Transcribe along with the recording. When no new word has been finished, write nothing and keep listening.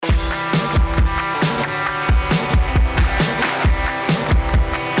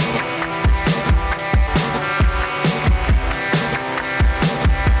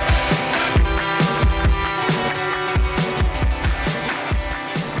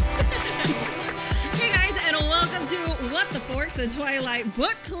Forks, a Twilight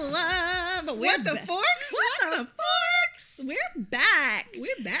Book Club. What the forks? What the forks? We're back.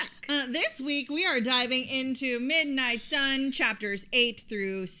 We're back. This week, we are diving into Midnight Sun, chapters 8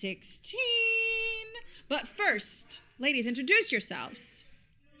 through 16. But first, ladies, introduce yourselves.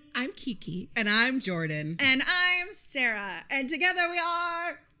 I'm Keiki. And I'm Jordan. And I'm Sarah. And together we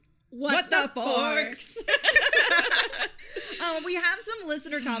are... What the forks? We have some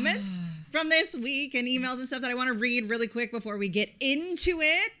listener comments from this week and emails and stuff that I want to read really quick before we get into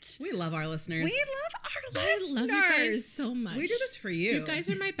it. We love our listeners. We love our listeners. I love you guys so much. We do this for you. You guys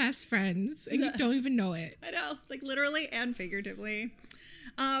are my best friends, and you don't even know it. I know. It's like literally and figuratively.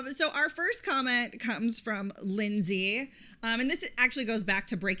 So our first comment comes from Lindsay. And this actually goes back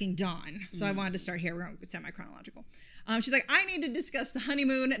to Breaking Dawn. So I wanted to start here. We're semi-chronological. She's like, I need to discuss the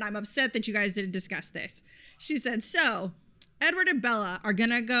honeymoon, and I'm upset that you guys didn't discuss this. She said, so Edward and Bella are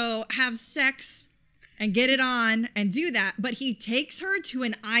going to go have sex and get it on and do that, but he takes her to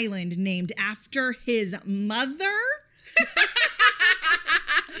an island named after his mother?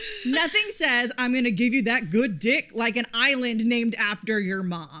 Nothing says, I'm going to give you that good dick like an island named after your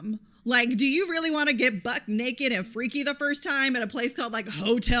mom. Like, do you really want to get buck naked and freaky the first time at a place called like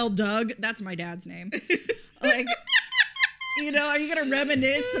Hotel Doug? That's my dad's name. Like... You know, are you going to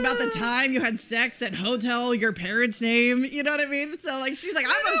reminisce about the time you had sex at Hotel your parents' name? You know what I mean? So, like, she's like,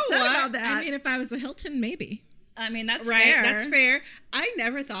 I'm upset about that. I mean, if I was a Hilton, maybe. I mean, that's right, fair. That's fair. I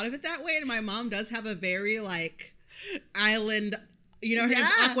never thought of it that way. And my mom does have a very, like, island, you know, her name's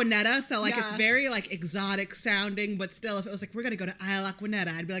Aquanetta. So, like, it's very, like, exotic sounding. But still, if it was like, we're going to go to Isle Aquanetta,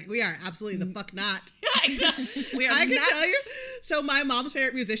 I'd be like, we are absolutely the fuck not. We are I can nuts. tell you. So, my mom's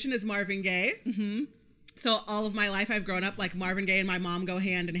favorite musician is Marvin Gaye. Mm-hmm. So all of my life, I've grown up like Marvin Gaye and my mom go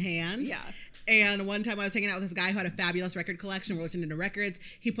hand in hand. Yeah. And one time I was hanging out with this guy who had a fabulous record collection. We're listening to records.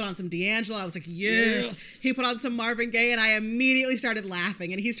 He put on some D'Angelo. I was like, yes. He put on some Marvin Gaye, and I immediately started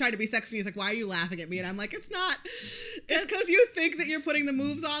laughing. And he's trying to be sexy. He's like, why are you laughing at me? And I'm like, it's not. It's because you think that you're putting the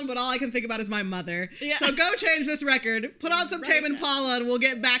moves on, but all I can think about is my mother. Yeah. So go change this record. Put on some Tame Impala, and we'll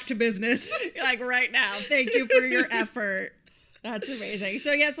get back to business. You're like, right now. Thank you for your effort. That's amazing.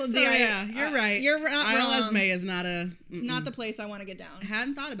 So yes, Lindsay, you're right. You're not Isle wrong. May is not a... It's not the place I want to get down. I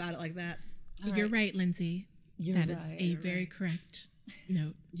hadn't thought about it like that. You're right, Lindsay. That is a very correct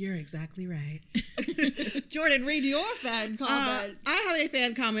note. You're exactly right. Jordan, read your fan comment. I have a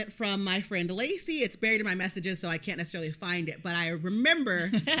fan comment from my friend Lacey. It's buried in my messages, so I can't necessarily find it, but I remember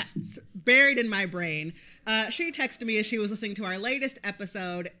it's buried in my brain. She texted me as she was listening to our latest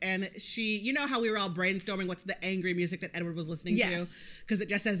episode, and you know how we were all brainstorming what's the angry music that Edward was listening to? Because it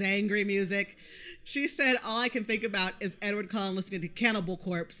just says angry music. She said, all I can think about is Edward Cullen listening to Cannibal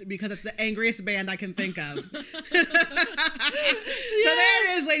Corpse because it's the angriest band I can think of. So there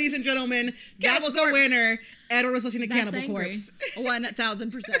it is, ladies and gentlemen. That's the winner. Edward was listening to Cannibal Corpse.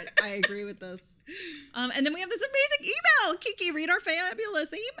 1,000%. I agree with this. And then we have this amazing email. Keiki, read our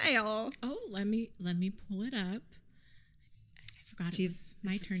fabulous email. Oh, let me pull it up. I forgot it's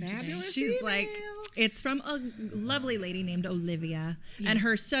my turn today. She's email. like, it's from a lovely lady named Olivia. Yes. And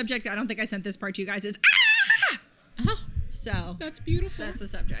her subject, I don't think I sent this part to you guys, is Oh, so that's beautiful. That's the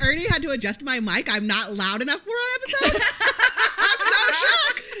subject. Ernie had to adjust my mic. I'm not loud enough for our episode. I'm so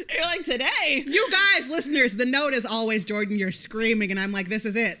shocked. You're like, today. You guys, listeners, the note is always, Jordan, you're screaming. And I'm like, this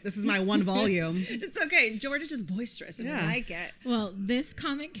is it. This is my one volume. It's okay. Jordan's just boisterous and I like it. Well, this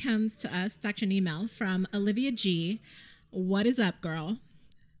comment comes to us, it's actually an email from Olivia G. What is up, girl?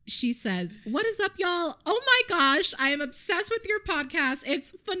 She says, what is up, y'all? Oh my gosh, I am obsessed with your podcast.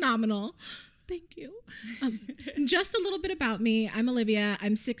 It's phenomenal. Thank you. Just a little bit about me. I'm Olivia.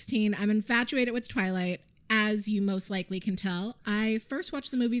 I'm 16. I'm infatuated with Twilight. As you most likely can tell, I first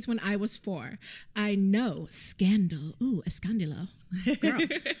watched the movies when I was 4. I know, scandal. Ooh, escandalo. Girl.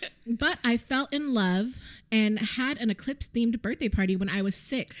 But I fell in love and had an Eclipse-themed birthday party when I was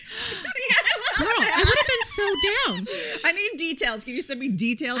 6. Girl, I would have been so down. I need details. Can you send me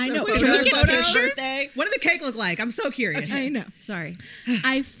details? I know. Photos Can we get of your pictures? birthday? What did the cake look like? I'm so curious. I know. Sorry.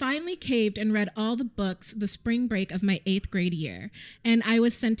 I finally caved and read all the books the spring break of my 8th grade year. And I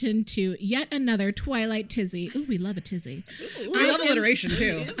was sent into yet another Twilight tizzy. Ooh, we love a tizzy. We love alliteration,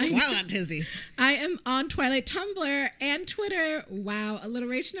 too. Twilight tizzy. I am on Twilight Tumblr and Twitter. Wow,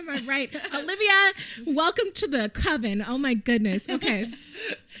 alliteration, am I right? Olivia, welcome to the coven. Oh, my goodness. Okay.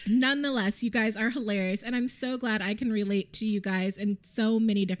 Nonetheless, you guys are hilarious, and I'm so glad I can relate to you guys in so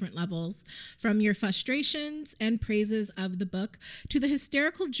many different levels, from your frustrations and praises of the book to the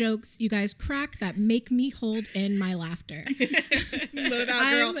hysterical jokes you guys crack that make me hold in my laughter. Let it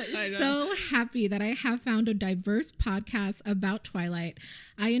out, girl. I'm so happy that I have found a diverse podcast about Twilight.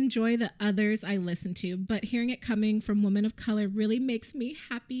 I enjoy the others I listen to, but hearing it coming from women of color really makes me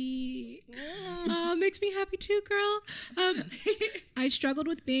happy. Oh, makes me happy too, girl. I struggled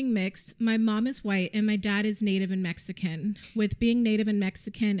with being mixed. My mom is white and my dad is Native and Mexican. With being Native and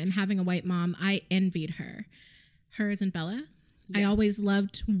Mexican and having a white mom, I envied her. Hers and Bella. Yeah.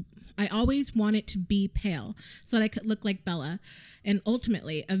 I always wanted to be pale so that I could look like Bella and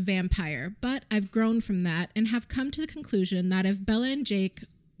ultimately a vampire. But I've grown from that and have come to the conclusion that if Bella and Jake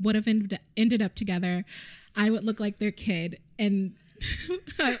would have ended up together, I would look like their kid. And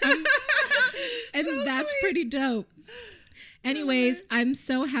and so that's sweet. Pretty dope. Anyways, I'm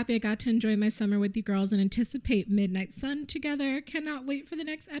so happy I got to enjoy my summer with you girls and anticipate Midnight Sun together. Cannot wait for the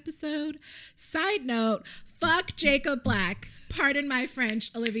next episode. Side note, fuck Jacob Black. Pardon my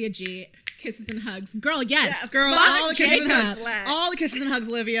French, Olivia G. Kisses and hugs. Girl, yes. Yeah, girl, all the kisses and hugs. All the kisses and hugs,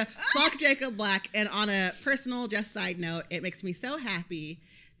 Olivia. Fuck Jacob Black. And on a personal, just side note, it makes me so happy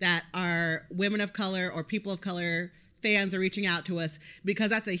that our women of color or people of color fans are reaching out to us, because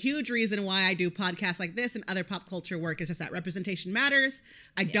that's a huge reason why I do podcasts like this and other pop culture work. Is just that representation matters.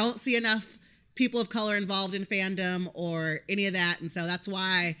 I don't see enough people of color involved in fandom or any of that. And so that's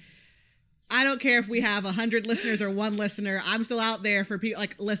why I don't care if we have 100 listeners or one listener. I'm still out there for people.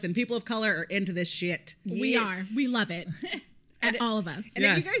 Like, listen, people of color are into this shit. We are. We love it. And all of us. And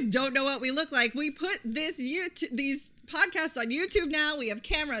if you guys don't know what we look like, we put these podcasts on YouTube now. We have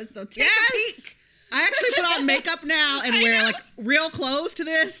cameras, so take a peek. I actually put on makeup now and wear like real clothes to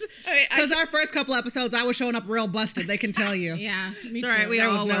this, because our first couple episodes I was showing up real busted. They can tell you. Yeah, me too. All right, we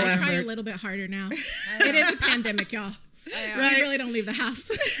all no I try a little bit harder now. It is a pandemic, y'all. Right? We really don't leave the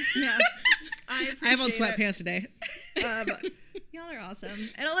house. Yeah, I have on sweatpants today. Y'all are awesome.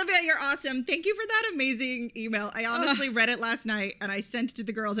 And Olivia, you're awesome. Thank you for that amazing email. I honestly read it last night and I sent it to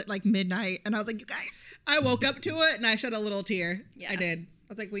the girls at like midnight and I was like, you guys. I woke up to it and I shed a little tear. Yeah. I did. I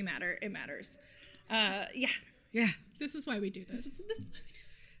was like, we matter. It matters. Yeah. This is why we do this.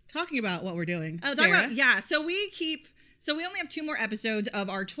 Talking about what we're doing. Sarah? So we only have 2 more episodes of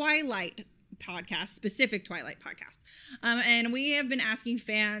our Twilight podcast, specific Twilight podcast. And we have been asking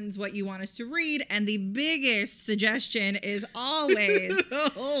fans what you want us to read. And the biggest suggestion is always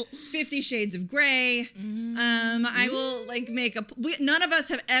 50 Shades of Grey. I will make none of us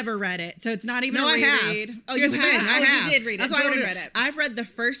have ever read it. So it's not even a reread. I have. Oh, you have? I have. You did read it. That's why I read it. I've read the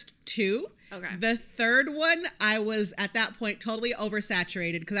first 2. Okay. The third one, I was at that point totally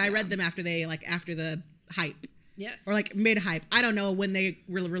oversaturated because I read them after the hype. Yes. Or like mid-hype. I don't know when they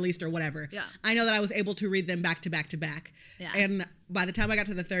released or whatever. Yeah. I know that I was able to read them back to back to back. Yeah. And by the time I got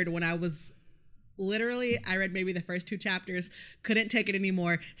to the third one, I was literally, I read maybe the first 2 chapters, couldn't take it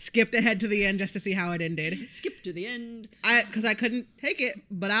anymore, skipped ahead to the end just to see how it ended. Skip to the end. Because I couldn't take it,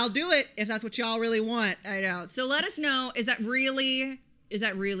 but I'll do it if that's what y'all really want. I know. So let us know, is that really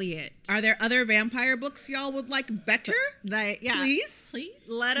it? Are there other vampire books y'all would like better? Please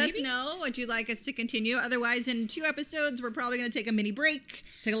let us know what you'd like us to continue. Otherwise, in 2 episodes, we're probably going to take a mini break.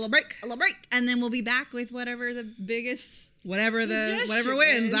 Take a little break. And then we'll be back with whatever the biggest whatever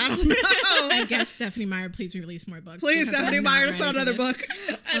wins. I don't know. I guess Stephanie Meyer, please release more books. Please, Stephanie Meyer, just put out another book.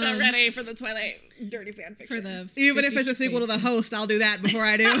 I'm not ready for the Twilight dirty fanfiction. Even if it's a sequel to The Host, I'll do that before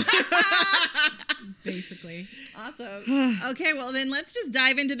I do. Basically. Awesome. Okay, well then let's just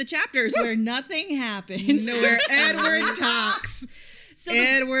dive into the chapters where nothing happens. Where Edward talks.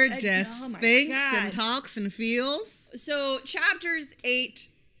 Edward just thinks and talks and feels. So chapters 8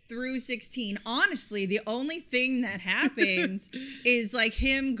 through 16, honestly, the only thing that happens is like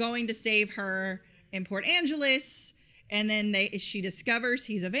him going to save her in Port Angeles, and then she discovers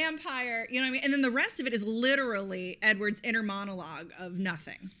he's a vampire, you know what I mean? And then the rest of it is literally Edward's inner monologue of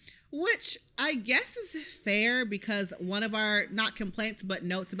nothing. Which I guess is fair, because one of our, not complaints, but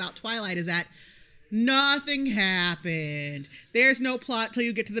notes about Twilight is that nothing happened. There's no plot till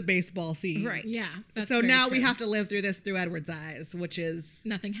you get to the baseball scene. Right. Yeah. So now we have to live through this through Edward's eyes, which is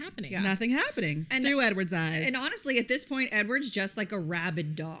nothing happening. Yeah. Nothing happening through Edward's eyes. And honestly, at this point, Edward's just like a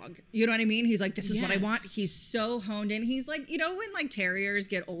rabid dog. You know what I mean? He's like, this is what I want. He's so honed in. He's like, you know, when like terriers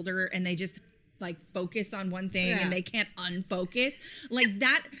get older and they just like focus on one thing and they can't unfocus, like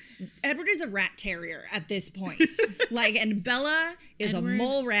that. Edward is a rat terrier at this point. And Bella is Edward a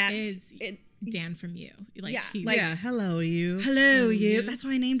mole rat. Dan from You. Hello you. Hello you. That's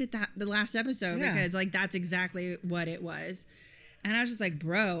why I named it that the last episode, because like that's exactly what it was. And I was just like,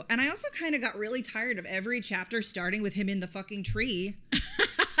 bro. And I also kind of got really tired of every chapter starting with him in the fucking tree.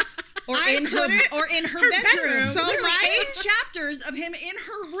 Or in her bedroom. So literally 8 chapters of him in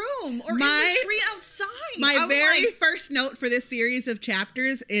her room or in the tree outside. My very first note for this series of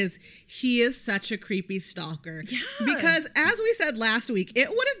chapters is he is such a creepy stalker. Yeah. Because as we said last week, it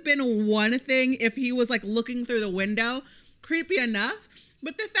would have been one thing if he was like looking through the window, creepy enough.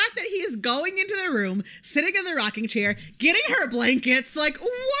 But the fact that he is going into the room, sitting in the rocking chair, getting her blankets, like, what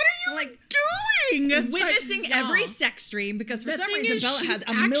are you doing? Witnessing every sex dream, because for some reason Bella has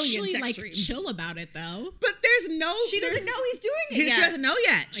a million sex dreams. Chill about it though. But there's no... She doesn't know he's doing it yet. She doesn't know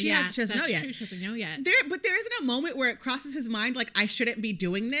yet. She doesn't know yet. True, she doesn't know yet. But there isn't a moment where it crosses his mind, like, I shouldn't be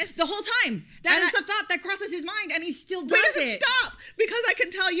doing this. The whole time. That is the thought that crosses his mind, and he still does it. Doesn't stop. Because I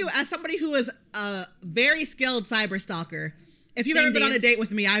can tell you, as somebody who is a very skilled cyber stalker, if you've ever been on a date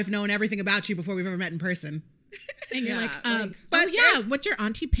with me, I've known everything about you before we've ever met in person. And you're like, but what's your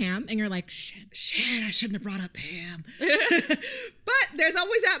Auntie Pam? And you're like, shit, I shouldn't have brought up Pam. But there's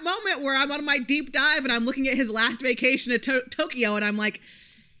always that moment where I'm on my deep dive and I'm looking at his last vacation to Tokyo and I'm like,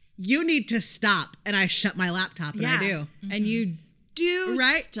 you need to stop. And I shut my laptop and I do. Mm-hmm. And you do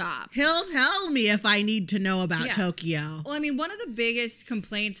stop. He'll tell me if I need to know about Tokyo. Well, I mean, one of the biggest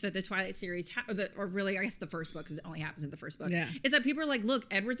complaints that the Twilight series, or really, I guess the first book, because it only happens in the first book, is that people are like, look,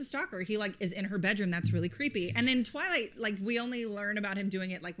 Edward's a stalker. He like is in her bedroom. That's really creepy. And in Twilight, like we only learn about him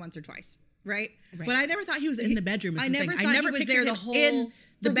doing it like once or twice, right? But I never thought he was in the bedroom. I never thought he was there the whole in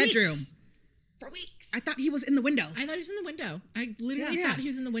the bedroom. For weeks. I thought he was in the window. I thought he was in the window. I literally thought he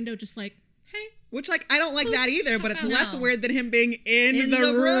was in the window just like, hey. Which, like, I don't like that either, but it's less weird than him being in the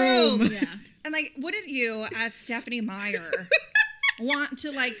room. Yeah. And, like, wouldn't you, as Stephanie Meyer, want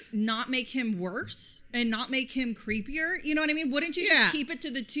to, like, not make him worse and not make him creepier? You know what I mean? Wouldn't you just keep it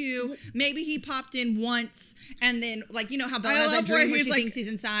to the two? Maybe he popped in once and then, like, you know how Bella has a dream where she thinks he's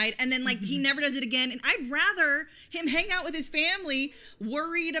inside and then, like, he never does it again. And I'd rather him hang out with his family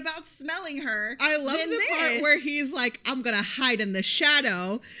worried about smelling her. I love the part where he's like, I'm going to hide in the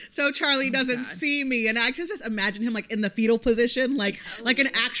shadow so Charlie doesn't see me. And I just imagine him, like, in the fetal position, like an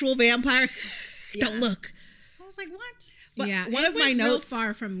actual vampire. Don't look. I was like, what? But one of my notes, real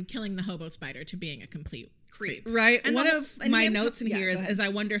far from killing the hobo spider to being a complete creep. Right. And one of my notes in here is I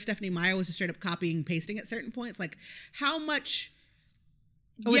wonder if Stephanie Meyer was just straight up copying and pasting at certain points. Like how much.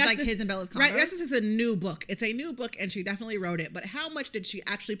 Like his and Bella's combos. Right. Yes, this is a new book. It's a new book and she definitely wrote it. But how much did she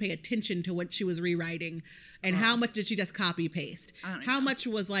actually pay attention to what she was rewriting? And how much did she just copy paste? How much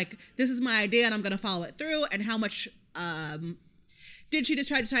was like, this is my idea and I'm going to follow it through? And how much did she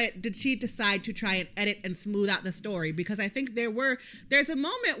decide to try and edit and smooth out the story? Because I think there's a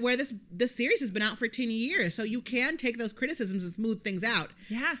moment where this series has been out for 10 years, so you can take those criticisms and smooth things out.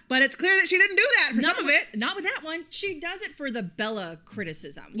 Yeah. But it's clear that she didn't do that for some of it. Not with that one. She does it for the Bella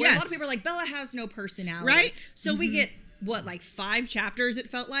criticism. Where a lot of people are like, Bella has no personality. Right. So we get, like 5 chapters,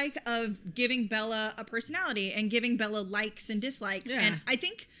 it felt like, of giving Bella a personality and giving Bella likes and dislikes. Yeah. And I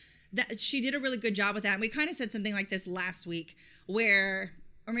think that she did a really good job with that. And we kind of said something like this last week or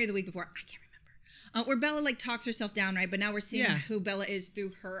maybe the week before, I can't remember, where Bella like talks herself down, right? But now we're seeing who Bella is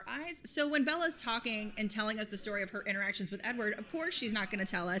through her eyes. So when Bella's talking and telling us the story of her interactions with Edward, of course she's not going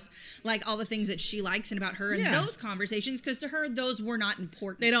to tell us like all the things that she likes and about her in those conversations, because to her, those were not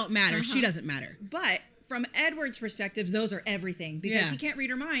important. They don't matter. She doesn't matter. But from Edward's perspective, those are everything, because he can't read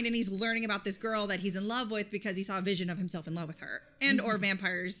her mind and he's learning about this girl that he's in love with because he saw a vision of himself in love with her and or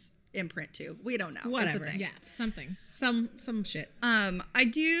vampires imprint too. We don't know. Whatever. Yeah, something. Some shit. I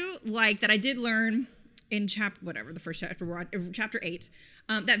do like that I did learn in the first chapter, chapter 8,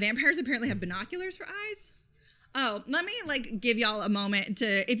 that vampires apparently have binoculars for eyes. Oh, let me like give y'all a moment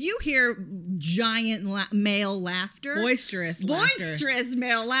to, if you hear giant male laughter, boisterous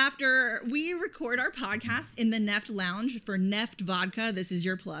male laughter, we record our podcast in the Neft Lounge for Neft Vodka. This is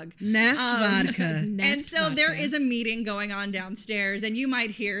your plug. Neft Vodka. And so there is a meeting going on downstairs and you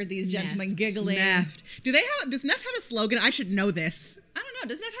might hear these gentlemen giggling. Neft. Does Neft have a slogan? I should know this. I don't know.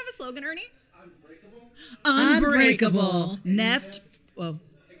 Does Neft have a slogan, Ernie? Unbreakable. Neft. Whoa.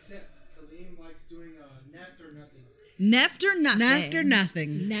 Neft or nothing. Neft Or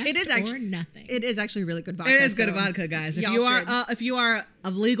nothing. It is actually really good vodka. It is good vodka, guys. If you are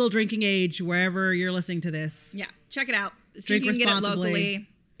of legal drinking age, wherever you're listening to this, check it out. See drink if you can get it responsibly. locally.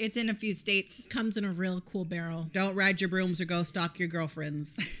 It's in a few states. Comes in a real cool barrel. Don't ride your brooms or go stalk your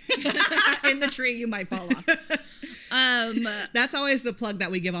girlfriends. In the tree, you might fall off. That's always the plug that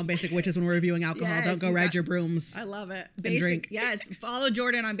we give on Basic Witches when we're reviewing alcohol. Yes, Don't go ride your brooms. I love it. And drink. Yes, follow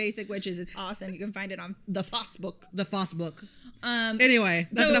Jordan on Basic Witches. It's awesome. You can find it on the Foss book. The Foss book. Anyway,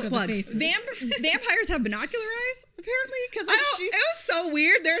 that's enough plugs. Vampires have binocular eyes, apparently, because it was so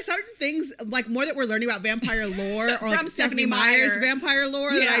weird. There are certain things, like, more that we're learning about vampire lore or from like Stephanie Meyer's vampire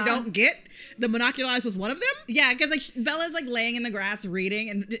lore that I don't get. The monocular eyes was one of them. Yeah, because like Bella's like laying in the grass reading,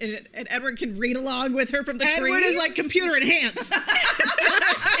 and Edward can read along with her from the tree. Edward is like computer enhanced.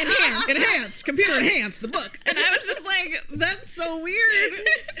 Enhanced. Computer enhanced, the book. And I was just like, that's so weird.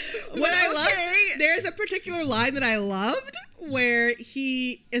 There's a particular line that I loved where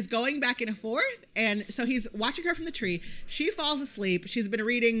he is going back and forth, and so he's watching her from the tree. She falls asleep. She's been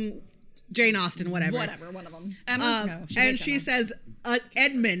reading Jane Austen, whatever, one of them. And she says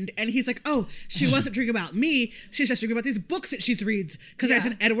Edmund, and he's like, oh, she wasn't dreaming about me. She's just dreaming about these books that she reads, because there's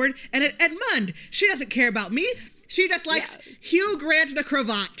an Edward and an Edmund. She doesn't care about me. She just likes Hugh Grant in a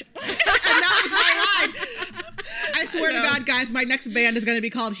cravat. And that was my line. I swear to God, guys, my next band is going to be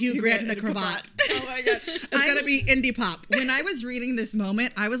called Hugh Grant in a cravat. Oh my God. It's going to be indie pop. When I was reading this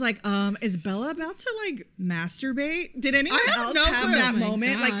moment, I was like, is Bella about to like masturbate? Did anyone else have that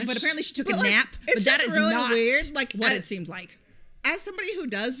moment? Gosh. Like, but apparently she took a nap. It's but that just is really not weird. Like what it seems like. As somebody who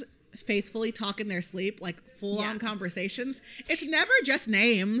does faithfully talk in their sleep, like full-on conversations, it's never just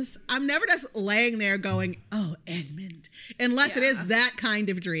names. I'm never just laying there going, oh, Edmund, unless it is that kind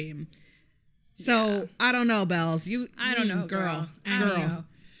of dream. So I don't know, Bells. I don't know, girl. I don't know.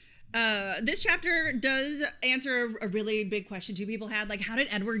 This chapter does answer a really big question two people had, like, how did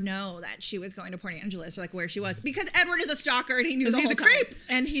Edward know that she was going to Port Angeles, or like where she was? Because Edward is a stalker and he knew the whole time. Creep.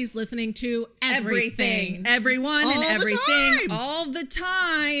 And he's listening to everything. Everyone all and everything the all the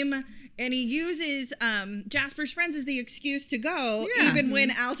time. And he uses Jasper's friends as the excuse to go, even when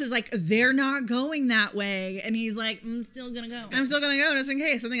Alice is like, they're not going that way. And he's like, I'm still going to go. I'm still going to go just in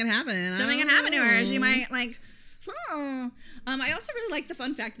case something can happen. Something can happen to her. She might like... I also really like the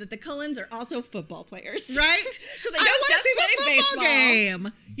fun fact that the Cullens are also football players. Right? So they don't just play baseball.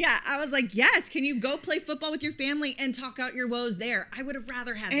 Game. Yeah, I was like, yes, can you go play football with your family and talk out your woes there? I would have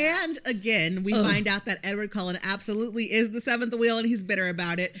rather had that. And again, we find out that Edward Cullen absolutely is the seventh wheel, and he's bitter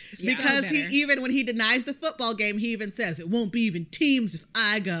about it. Yeah. Because So he even, when he denies the football game, he even says, it won't be even teams if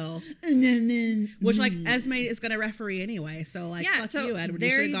I go. Which, like, Esme is going to referee anyway. So, like, fuck you, Edward.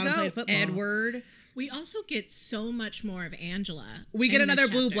 You should have gone and played football. Edward. We also get so much more of Angela. We get another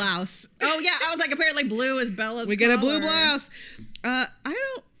blue blouse. Oh yeah, I was like, apparently blue is Bella's We get a blue blouse. I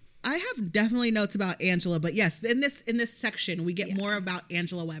have definitely notes about Angela, but yes, in this section we get more about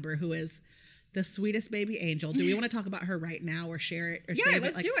Angela Weber, who is the sweetest baby angel. Do we want to talk about her right now, or share it, or save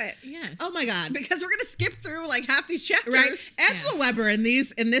let's it? do it. Yes. Oh my God, because we're gonna skip through like half these chapters. Right, Angela Weber in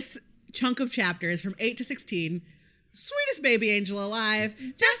this chunk of chapters from 8 to 16, sweetest baby angel alive,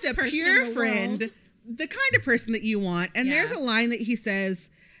 just a pure friend. The kind of person that you want. And there's a line that he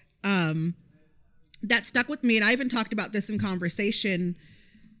says that stuck with me. And I even talked about this in conversation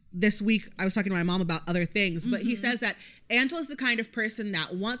this week. I was talking to my mom about other things. But he says that Angela's the kind of person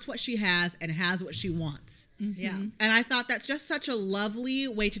that wants what she has and has what she wants. Yeah. And I thought that's just such a lovely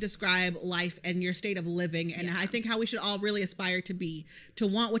way to describe life and your state of living. And I think how we should all really aspire to be. To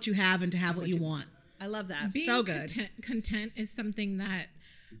want what you have and to have what you want. I love that. Being so good. Content is something that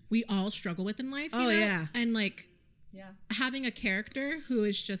we all struggle with in life. Oh, you know? yeah. And like having a character who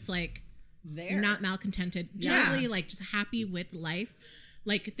is just like not malcontented, generally like just happy with life,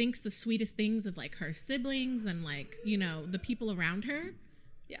 like thinks the sweetest things of like her siblings and like, you know, the people around her.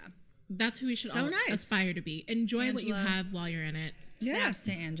 Yeah. That's who we should all aspire to be. Enjoy what you have while you're in it. Yes.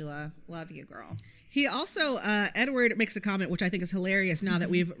 To Angela. Love you, girl. He also, Edward makes a comment, which I think is hilarious now that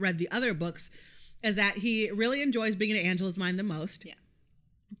we've read the other books, is that he really enjoys being in Angela's mind the most. Yeah.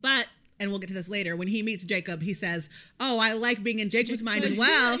 But, and we'll get to this later, when he meets Jacob, he says, oh, I like being in Jacob's mind as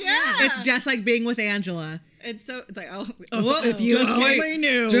well. Yeah. It's just like being with Angela. It's like, if you only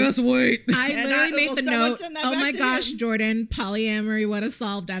knew. Just wait. I literally made the note, oh my gosh, Jordan, polyamory would have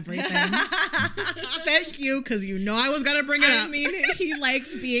solved everything. Thank you, because you know I was going to bring it up. I mean, he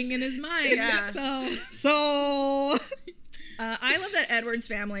likes being in his mind. Yeah. So... I love that Edward's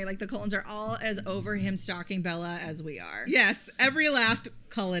family, like the Cullens, are all as over him stalking Bella as we are. Yes, every last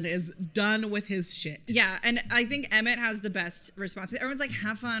Cullen is done with his shit. Yeah, and I think Emmett has the best response. Everyone's like,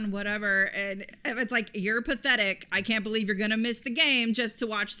 have fun, whatever. And Emmett's like, you're pathetic. I can't believe you're going to miss the game just to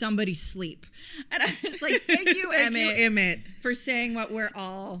watch somebody sleep. And I'm just like, thank you, Emmett, for saying what we're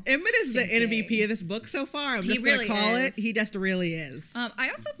all Emmett is thinking. the MVP of this book so far. I'm just going to call it. He just really is. I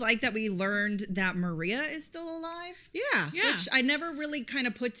also like that we learned that Maria is still alive. Yeah. Which I never really kind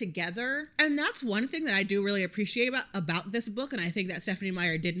of put together. And that's one thing that I do really appreciate about this book, and I think that Stephanie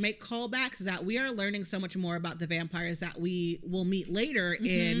Meyer did make callbacks, is that we are learning so much more about the vampires that we will meet later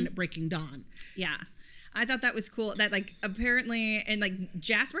in Breaking Dawn. Yeah. I thought that was cool. That like apparently, and like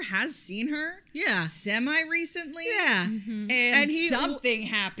Jasper has seen her, semi recently, and something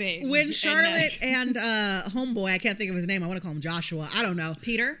happened when Charlotte and homeboy, I can't think of his name. I want to call him Joshua. I don't know.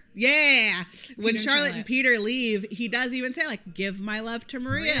 Peter. Yeah, when Charlotte and Peter leave, he does even say like, "Give my love to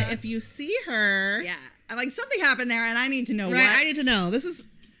Maria if you see her." Yeah, I'm like something happened there, and I need to know. Right, what. I need to know.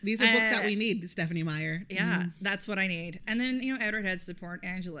 These are books that we need, Stephanie Meyer. Yeah, that's what I need. And then Edward heads to Port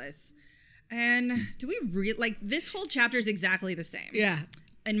Angeles. And do we like this whole chapter is exactly the same? Yeah.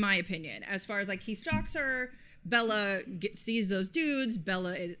 In my opinion, as far as like he stalks her, Bella sees those dudes.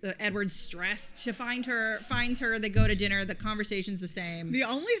 Edward's stressed to finds her. They go to dinner. The conversation's the same. The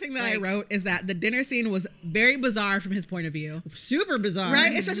only thing that I wrote is that the dinner scene was very bizarre from his point of view. Super bizarre.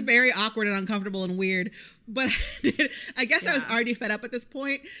 Right? It's just very awkward and uncomfortable and weird. But I guess I was already fed up at this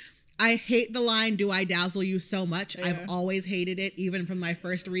point. I hate the line, "Do I dazzle you so much?" Yeah. I've always hated it, even from my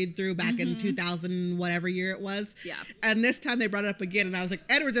first read through back in 2000, whatever year it was. Yeah. And this time they brought it up again, and I was like,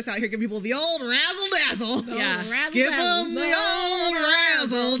 Edward's just out here giving people the old razzle dazzle. Yeah. Give them the old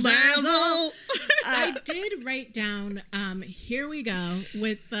razzle dazzle. I did write down, here we go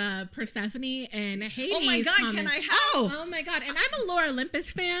with Persephone and Hades. Oh my God, comment. can I have? Oh my God. And I'm a Laura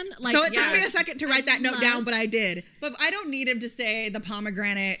Olympus fan. Like, so it took me a second to write that note down, but I did. But I don't need him to say the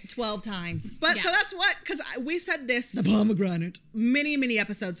pomegranate 12 times. But so that's what, because we said this. The pomegranate. Many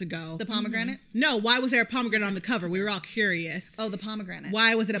episodes ago. The pomegranate? No, why was there a pomegranate on the cover? We were all curious. Oh, the pomegranate.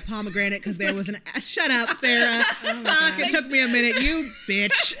 Why was it a pomegranate? Because there was an... Shut up, Sarah. Fuck, it took me a minute. You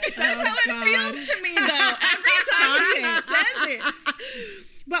bitch. That's how it feels to me, though. Every time he says it.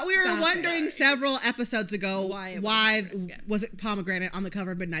 But we were wondering several episodes ago why was it pomegranate on the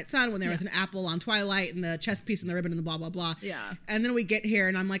cover of Midnight Sun when there was an apple on Twilight and the chest piece and the ribbon and the blah, blah, blah. Yeah. And then we get here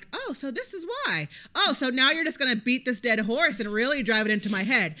and I'm like, oh, so this is why. Oh, so now you're just going to beat this dead horse and really drive it into my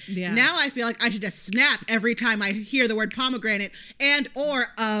head. Yeah. Now I feel like I should just snap every time I hear the word pomegranate and or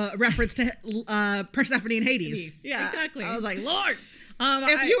reference to Persephone and Hades. Yeah, exactly. I was like, Lord.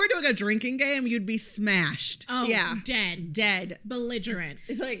 If you were doing a drinking game, you'd be smashed. Oh, yeah. Dead. Belligerent.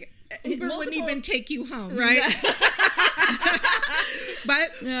 Like, Uber wouldn't even take you home. Right?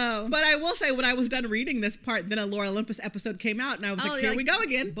 No. But I will say, when I was done reading this part, then a Laura Olympus episode came out, and I was like, here we go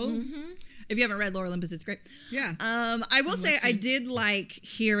again. Boom. Mm-hmm. If you haven't read Laura Olympus, it's great. Yeah. I will say I did like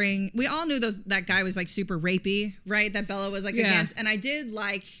hearing, we all knew that guy was like super rapey, right? That Bella was like against. And I did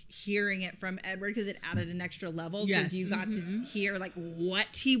like hearing it from Edward because it added an extra level. Because you got to hear like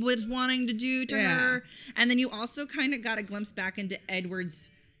what he was wanting to do to her. And then you also kind of got a glimpse back into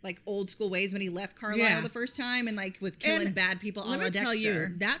Edward's like old school ways when he left Carlisle the first time and like was killing bad people. Let me tell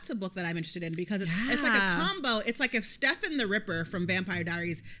you, that's a book that I'm interested in because it's like a combo. It's like if Stefan the Ripper from Vampire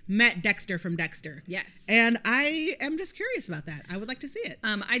Diaries met Dexter from Dexter. Yes. And I am just curious about that. I would like to see it.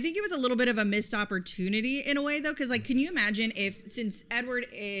 I think it was a little bit of a missed opportunity in a way though, because like, can you imagine if, since Edward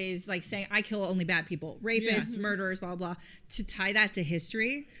is like saying, I kill only bad people, rapists, murderers, blah, blah, to tie that to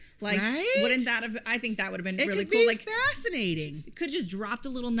history. Like, wouldn't that have, I think that would have been really cool. Like, fascinating. Could have just dropped a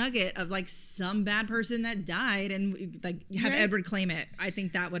little nugget of like some bad person that died and like have Edward claim it. I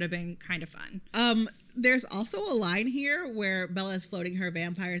think that would have been kind of fun. There's also a line here where Bella is floating her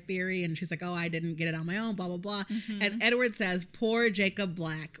vampire theory and she's like, oh, I didn't get it on my own, blah, blah, blah. And Edward says, poor Jacob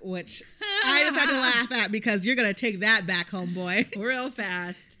Black, which I just had to laugh at because you're going to take that back, homeboy. Real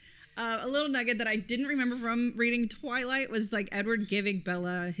fast. A little nugget that I didn't remember from reading Twilight was like Edward giving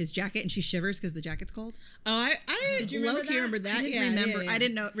Bella his jacket and she shivers because the jacket's cold. Oh, I low-key remember that. I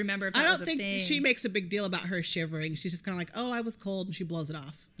didn't remember if that was a thing. I don't think she makes a big deal about her shivering. She's just kind of like, oh, I was cold, and she blows it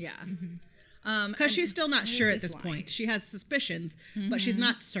off. Yeah. Because she's still not sure at this point. She has suspicions, but she's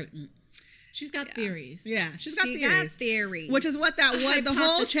not certain. She's got theories. Yeah, she's got theories. Which is what the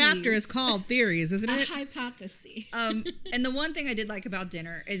whole chapter is called, theories, isn't it? A hypothesis. And the one thing I did like about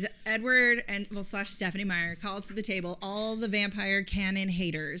dinner is Edward and / Stephanie Meyer calls to the table all the vampire canon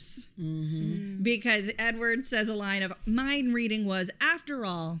haters. Because Edward says a line of, mind reading was, after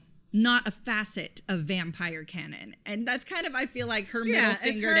all, not a facet of vampire canon. And that's kind of, I feel like, her middle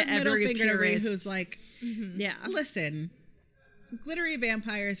finger to every purist who's like, listen, glittery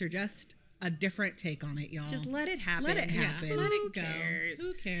vampires are just a different take on it, y'all. Just let it happen. Let it happen. Yeah, let Who it go. cares?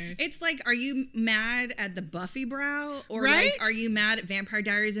 Who cares? It's like, are you mad at the Buffy brow, or Right? like, are you mad at Vampire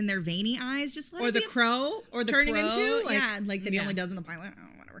Diaries and their veiny eyes? Just let Or it the be crow, or the turning crow. into like that he only does in the pilot.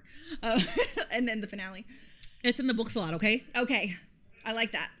 Oh, whatever. And then the finale. It's in the books a lot, okay? Okay, I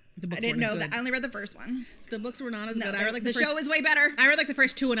like that. The books I didn't weren't as know good. that. I only read the first one. The books were not as No, good. I read like the the first, show is way better. I read like the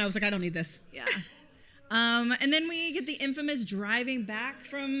first 2 and I was like, I don't need this. Yeah. And then we get the infamous driving back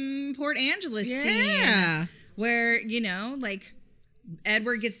from Port Angeles Yeah. scene where, you know, like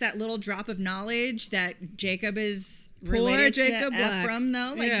Edward gets that little drop of knowledge that Jacob is related Jacob to Black. Ephraim,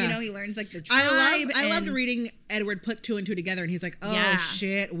 though. Like, Yeah. you know, he learns like the tribe. I loved and- reading Edward put 2 and 2 together, and he's like, "Oh Yeah.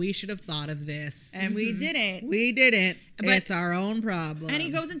 shit, we should have thought of this, And we didn't. we didn't. But- It's our own problem." And he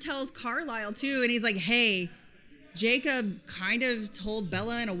goes and tells Carlisle too, and he's like, "Hey, Jacob kind of told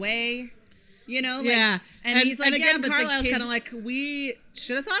Bella in a way, you know." Like, yeah, and he's like, and again, "Yeah, but Carlisle's the kind of kids- like, "We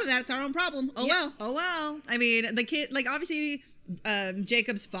should have thought of that. It's our own problem. Oh Yeah. well." Oh well. I mean, the kid, like, obviously,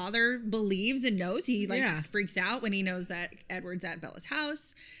 Jacob's father believes and knows. He like Yeah. freaks out when he knows that Edward's at Bella's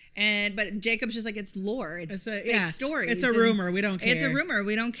house, but Jacob's just like, it's lore. It's fake stories. It's a and rumor. We don't care. It's a rumor.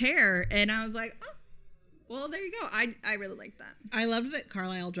 We don't care. And I was like, oh, well, there you go. I really like that. I loved that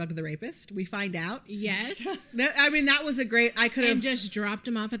Carlisle drugged the rapist. We find out. Yes. That was a great. I could have And just dropped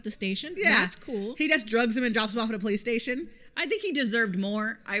him off at the station. Yeah, That's cool. He just drugs him and drops him off at a police station. I think he deserved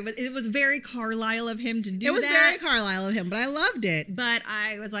more. It was very Carlisle of him to do that. It was very Carlisle of him, but I loved it. But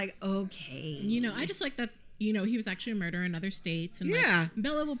I was like, okay. You know, I just like that, you know, he was actually a murderer in other states. And Yeah. like,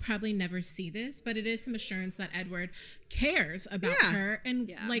 Bella will probably never see this, but it is some assurance that Edward cares about Yeah. her and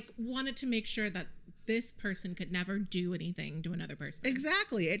Yeah. like wanted to make sure that this person could never do anything to another person.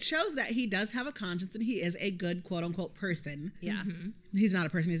 Exactly. It shows that he does have a conscience and he is a good quote unquote person. Yeah. He's not a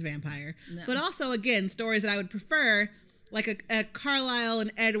person, he's a vampire. No. But also, again, stories that I would prefer, like a Carlisle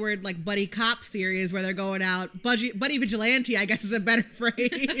and Edward like buddy cop series where they're going out. Buddy vigilante, I guess, is a better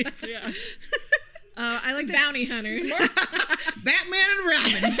phrase. Yeah. I like that. Bounty hunters. Batman and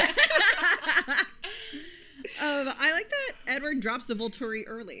Robin. I like that Edward drops the Volturi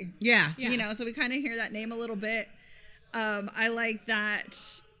early. Yeah. Yeah. You know, so we kind of hear that name a little bit. I like that.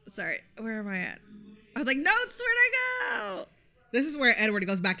 Sorry, where am I at? I was like, notes, where'd I go? This is where Edward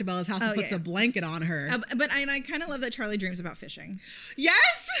goes back to Bella's house and Oh, puts yeah. a blanket on her. But I kind of love that Charlie dreams about fishing.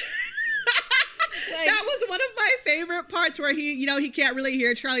 Yes. Like- That was one of my favorite parts where he can't really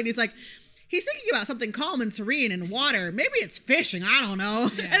hear Charlie and he's like, he's thinking about something calm and serene in water. Maybe it's fishing. I don't know.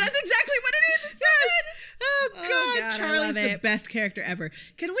 Yeah. And that's exactly what it is. It's so good. Oh Oh, God, God, I Charlie's love the it. best character ever.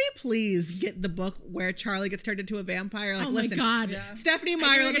 Can we please get the book where Charlie gets turned into a vampire? Like, Oh listen, my God. Yeah. Stephanie I knew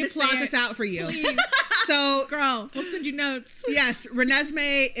Meyer, you were let me gonna plot say this it. out for you. Please. So, Girl, we'll send you notes. yes,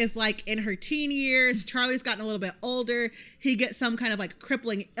 Renesmee is like in her teen years. Charlie's gotten a little bit older. He gets some kind of like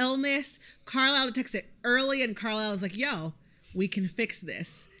crippling illness. Carlisle detects it early, and Carlisle is like, "Yo, we can fix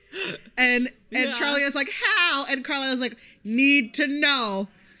this." And Yeah. Charlie is like, "How?" And Carlisle is like, "Need to know."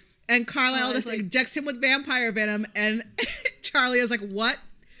 And Carlisle Oh, just it's like- injects him with vampire venom, and Charlie is like, "What?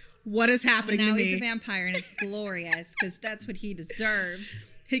 What is happening Now to he's me?" a vampire, and it's glorious because that's what he deserves.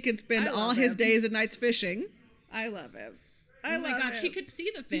 He can spend I all love his him. days and nights fishing. I love him. Oh my gosh, he could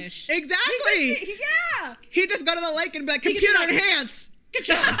see the fish. Exactly. Yeah. He'd just go to the lake and be like, He could "Computer do that. enhance." Good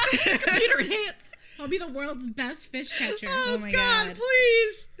job. Computer enhanced. I'll be the world's best fish catcher. Oh, my God, God.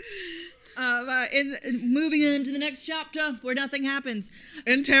 please. Moving on to the next chapter where nothing happens.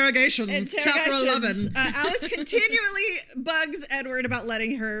 Interrogations, chapter 11. Alice continually bugs Edward about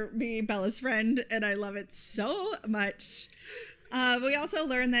letting her be Bella's friend, and I love it so much. We also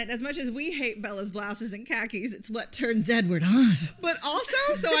learn that as much as we hate Bella's blouses and khakis, it's what turns Edward on. But also,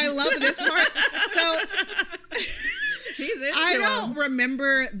 so I love this part. So He's into I don't him.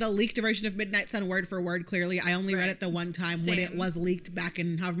 remember the leaked version of Midnight Sun word for word clearly. I only read Right. it the one time when it Same. was leaked back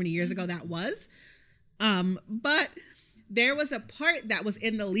in however many years ago that was. But there was a part that was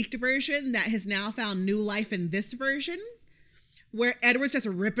in the leaked version that has now found new life in this version, where Edward's just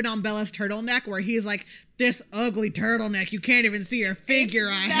ripping on Bella's turtleneck, where he's like, "This ugly turtleneck, you can't even see her figure.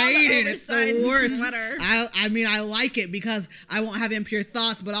 I Bella hate it. It's the oversized worst. sweater." I mean, I like it because I won't have impure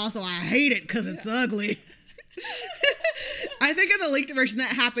thoughts, but also I hate it because it's ugly." I think in the leaked version that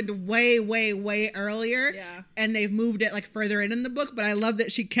happened way, way, way earlier. Yeah. And they've moved it like further in the book, but I love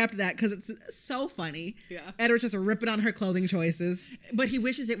that she kept that because it's so funny. Yeah. Edward's just ripping on her clothing choices. But he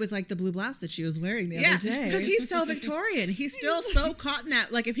wishes it was like the blue blouse that she was wearing the Yeah, other day. because he's so Victorian. He's still so caught in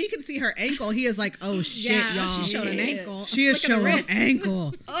that. Like, if he can see her ankle, he is like, "Oh shit, Yeah, y'all." she showed an Yeah. ankle. She is Flick of the showing an wrist.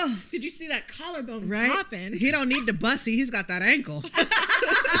 ankle, Did you see that collarbone right? popping? He don't need to bussy. He's got that ankle.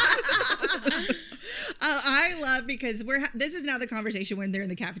 I love because this is now the conversation when they're in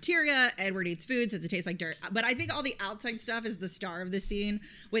the cafeteria. Edward eats food, says it tastes like dirt. But I think all the outside stuff is the star of the scene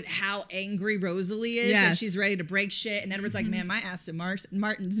with how angry Rosalie is. Yes. And she's ready to break shit. And Edward's like, man, my Aston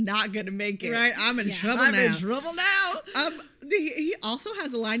Martin's not going to make it. Right? I'm in trouble now. I'm in trouble now. He also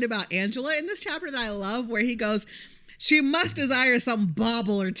has a line about Angela in this chapter that I love where he goes, she must desire some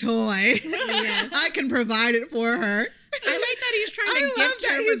bauble or toy. Yes. I can provide it for her. I like that he's trying to gift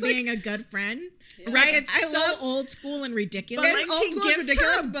her for being a good friend. Yeah. Right? It's so old school and ridiculous. But like he gives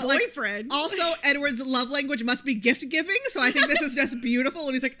ridiculous, her a boyfriend. Like, also, Edward's love language must be gift giving. So I think this is just beautiful.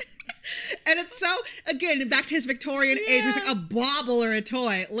 And he's like, and it's so, again, back to his Victorian age, it's like a bauble or a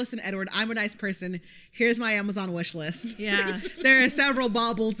toy. Listen, Edward, I'm a nice person. Here's my Amazon wish list. Yeah. There are several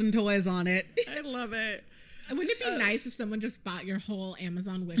baubles and toys on it. I love it. Wouldn't it be nice if someone just bought your whole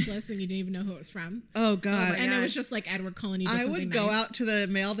Amazon wish list and you didn't even know who it was from? Oh, God. And it was just like Edward Cullen. I would go out to the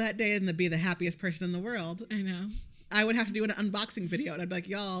mail that day and be the happiest person in the world. I know. I would have to do an unboxing video and I'd be like,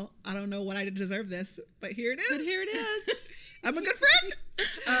 y'all, I don't know what I did to deserve this, but here it is. I'm a good friend.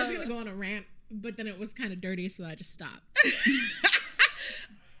 I was going to go on a rant, but then it was kind of dirty, so I just stopped.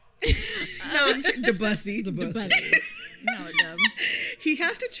 No, the bussy. No, dumb. He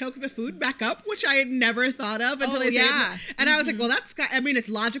has to choke the food back up, which I had never thought of until they said it. And I was like, well, it's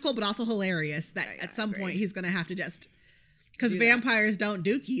logical, but also hilarious that at some point he's going to have to just, because vampires don't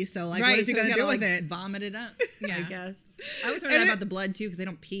dookie. So like, what is he going to do with it? Vomit it up, I guess. I always heard that about the blood too, because they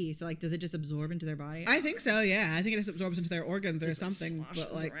don't pee. So like, does it just absorb into their body? I think so, yeah. I think it just absorbs into their organs or something.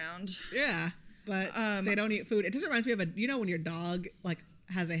 But like, around. Yeah, but they don't eat food. It just reminds me of when your dog like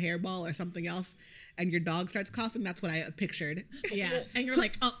has a hairball or something else and your dog starts coughing, that's what I pictured. Yeah. And you're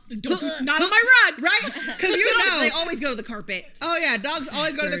like, oh, not on my rug. Right? Because they always go to the carpet. Oh yeah, dogs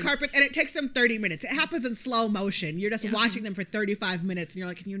always go to the carpet and it takes them 30 minutes. It happens in slow motion. You're just watching them for 35 minutes and you're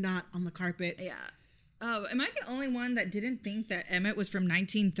like, can you not on the carpet? Yeah. Oh, am I the only one that didn't think that Emmett was from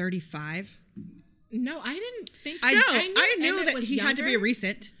 1935? No, I didn't think I knew that he had to be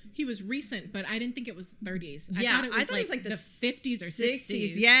recent. He was recent, but I didn't think it was 30s. Yeah, I thought it was like the 50s or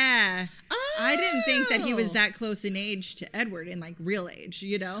 60s. Yeah. Oh. I didn't think that he was that close in age to Edward in like real age,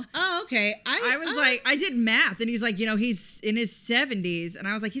 you know? Oh, okay. I was like, I did math and he's like, he's in his 70s. And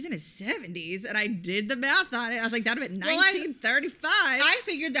I was like, he's in his 70s. And I did the math on it. I was like, that would have been 1935. I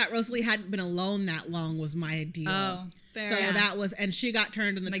figured that Rosalie hadn't been alone that long was my deal. Oh, fair. So that was, and she got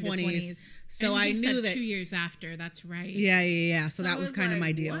turned in the 20s. So I knew that 2 years after. That's right. Yeah. So that was kind of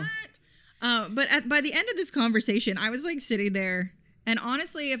my deal. But by the end of this conversation, I was like sitting there, and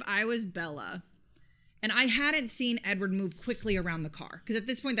honestly, if I was Bella, and I hadn't seen Edward move quickly around the car, because at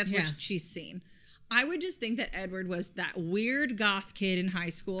this point, that's what she's seen. I would just think that Edward was that weird goth kid in high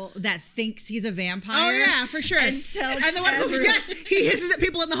school that thinks he's a vampire. Oh yeah, for sure. And the one who he hisses at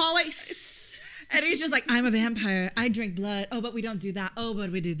people in the hallway. And he's just like, I'm a vampire. I drink blood. Oh, but we don't do that. Oh, but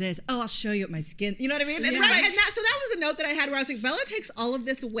we do this. Oh, I'll show you what my skin. You know what I mean? And right. And so that was a note that I had where I was like, Bella takes all of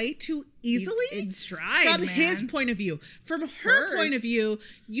this way too easily. In stride, from his point of view. From her point of view,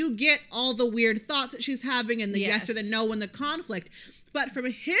 you get all the weird thoughts that she's having and the yes or the no and the conflict. But from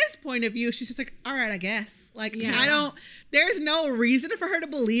his point of view, she's just like, all right, I guess. Like, there's no reason for her to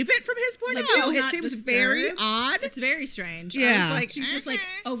believe it from his point of view. It seems very odd. It's very strange. Yeah. She's just like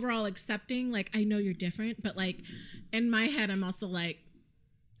overall accepting, like, I know you're different, but like in my head, I'm also like,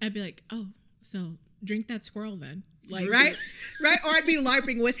 I'd be like, oh, so drink that squirrel then. Like, right. Or I'd be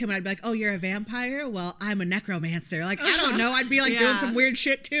LARPing with him and I'd be like, oh, you're a vampire? Well, I'm a necromancer. Like, I don't know. I'd be like doing some weird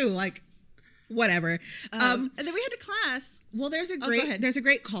shit too. Like, whatever. And then we had to class. Well, there's a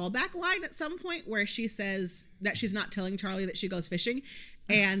great callback line at some point where she says that she's not telling Charlie that she goes fishing,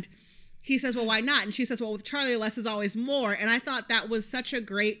 and he says, "Well, why not?" And she says, "Well, with Charlie, less is always more." And I thought that was such a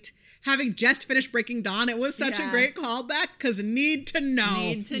great, having just finished Breaking Dawn, it was such a great callback because need to know.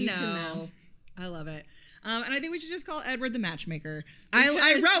 Need to know. I love it. And I think we should just call Edward the matchmaker.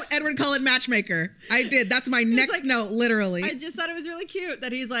 I wrote Edward Cullen matchmaker. I did. That's my next note, literally. I just thought it was really cute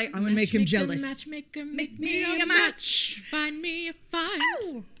that he's like, I'm going to make him jealous. Matchmaker, make me a match. Find me a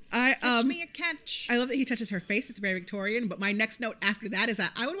find. Catch me a catch. I love that he touches her face. It's very Victorian. But my next note after that is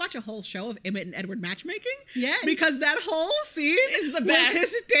that I would watch a whole show of Emmett and Edward matchmaking. Yes. Because that whole scene is the best.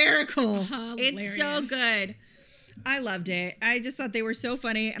 Was hysterical. It's so good. I loved it. I just thought they were so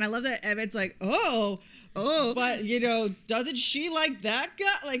funny. And I love that Emmett's like, oh, but doesn't she like that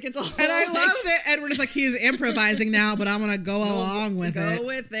guy? Like, it's all. And I love that Edward is like, he's improvising now, but I'm going to go along with it. Go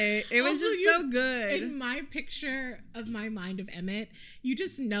with it. It was just so good. In my picture of my mind of Emmett, you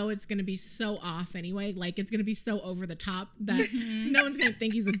just know it's going to be so off anyway. Like, it's going to be so over the top that no one's going to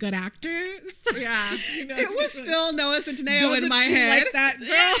think he's a good actor. So, yeah. It was still Noah Centineo in my head. Like that girl.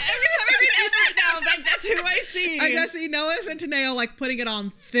 Yeah, every time I read Edward now, like, that's who I see. I just see Noah Centineo like putting it on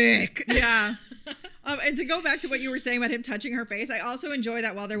thick. Yeah. And to go back to what you were saying about him touching her face, I also enjoy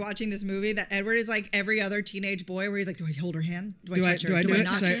that while they're watching this movie, that Edward is like every other teenage boy where he's like, do I hold her hand? Do I touch her? Do I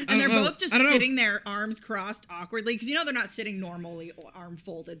not? And they're both just sitting there, arms crossed awkwardly, because they're not sitting normally, arm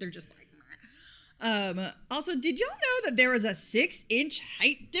folded. They're just like, also, did y'all know that there was a 6-inch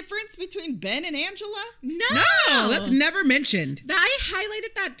height difference between Ben and Angela? No, that's never mentioned. I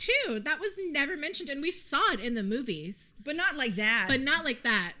highlighted that too. That was never mentioned, and we saw it in the movies, but not like that.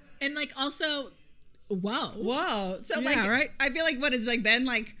 And like also, whoa. So yeah, like, right? I feel like what is like Ben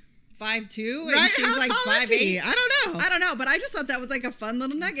like 5'2" and right? she's like 5'8". I don't know, but I just thought that was like a fun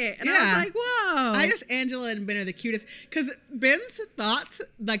little nugget, and yeah. I was like, whoa. Angela and Ben are the cutest, because Ben's thoughts,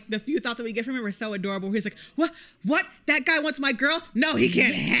 like the few thoughts that we get from him, are so adorable. He's like, what? That guy wants my girl? No, he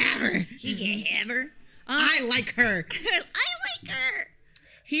can't have her. He can't have her. I like her. I like her.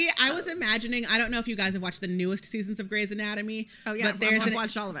 I was imagining, I don't know if you guys have watched the newest seasons of Grey's Anatomy. Oh yeah, but I've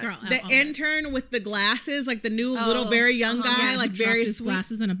watched all of it. The intern with the glasses, like the new little very young guy, like very sweet.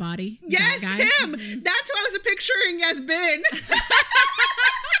 Glasses and a body. Yes, him. That's what I was picturing as Ben.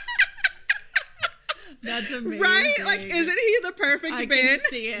 That's amazing. Right? Like, isn't he the perfect I Ben? can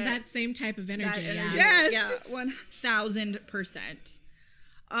see it. That same type of energy. Yeah. Yes. Yeah, 1000%.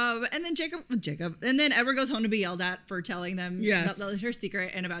 And then Jacob, and then Edward goes home to be yelled at for telling them about her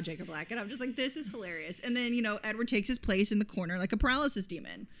secret and about Jacob Black. And I'm just like, this is hilarious. And then, Edward takes his place in the corner like a paralysis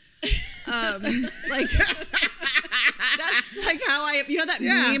demon. Like, that's like how that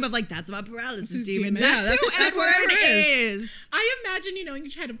meme of like, that's my paralysis demon. Yeah, that's who Edward is. I imagine, when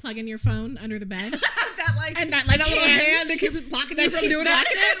you try to plug in your phone under the bed. that little hand that keeps blocking you from doing it.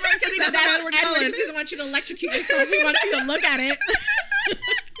 Because he doesn't Edward doesn't want you to electrocute yourself. He wants you to look at it.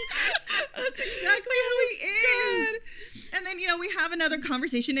 That's exactly who he is. And then, we have another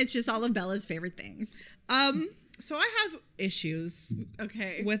conversation. It's just all of Bella's favorite things. So I have issues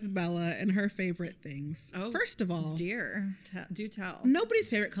with Bella and her favorite things. Oh, first of all, dear, do tell.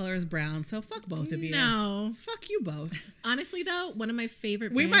 Nobody's favorite color is brown, so fuck both of you. No. Fuck you both. Honestly, though, one of my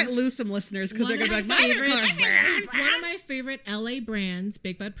favorite brands, we might lose some listeners because they're going to be like, my favorite color is brown. One of my favorite LA brands,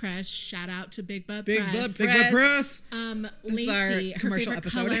 Big Bud Press. Shout out to Big Bud Big Press. Big Bud Press. Lacey, her favorite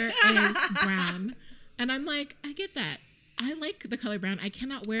color is brown. And I'm like, I get that. I like the color brown. I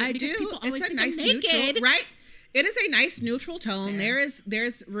cannot wear it because people always think I'm naked. Neutral, right? It is a nice neutral tone. Fair.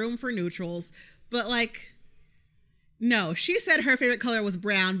 There's room for neutrals, but like, no. She said her favorite color was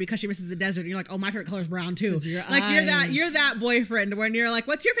brown because she misses the desert. And you're like, oh, my favorite color is brown too. Like you're that boyfriend when you're like,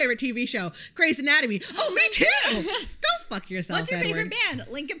 what's your favorite TV show? Grey's Anatomy. Oh, me too. Go fuck yourself. What's your favorite band?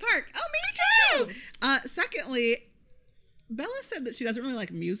 Linkin Park. Oh, me too. Secondly, Bella said that she doesn't really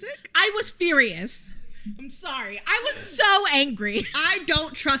like music. I was furious. I'm sorry. I was so angry. I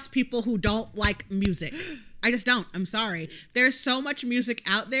don't trust people who don't like music. I just don't. I'm sorry. There's so much music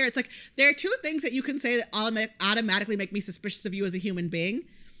out there. It's like, there are two things that you can say that automatically make me suspicious of you as a human being.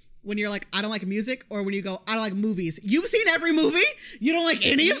 When you're like, I don't like music, or when you go, I don't like movies. You've seen every movie? You don't like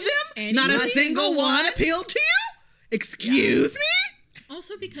any of them? Not a single one appealed to you? Excuse me?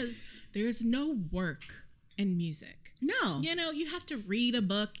 Also because there's no work in music. No. You have to read a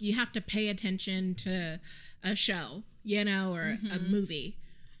book. You have to pay attention to a show, or a movie.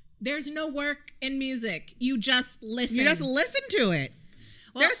 There's no work in music. You just listen. You just listen to it.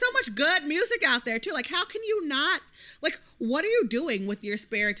 Well, there's so much good music out there too. Like, how can you not? Like, what are you doing with your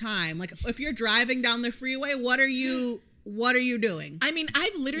spare time? Like, if you're driving down the freeway, what are you doing? I mean,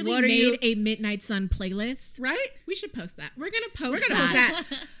 I've literally made a Midnight Sun playlist. Right? We should post that. We're gonna post that.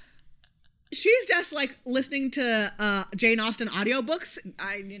 She's just like listening to Jane Austen audiobooks.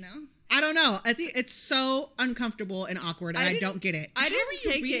 I don't know. It's so uncomfortable and awkward, and I don't get it. How are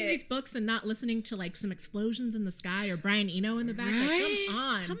you reading these books and not listening to like some explosions in the sky or Brian Eno in the back? Right?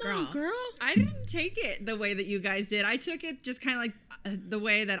 Like, come on, girl. I didn't take it the way that you guys did. I took it just kind of like the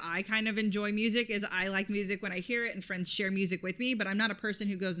way that I kind of enjoy music is I like music when I hear it and friends share music with me, but I'm not a person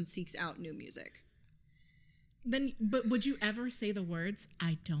who goes and seeks out new music. But would you ever say the words,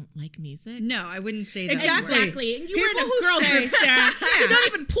 I don't like music? No, I wouldn't say that. Exactly. And you were in a girl group, Sarah. So don't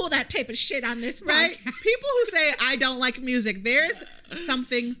even pull that type of shit on this right? podcast. People who say, I don't like music, there's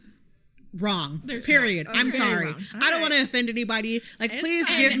something wrong. Period. Wrong. I'm sorry. Wrong. I don't want to offend anybody. Like, please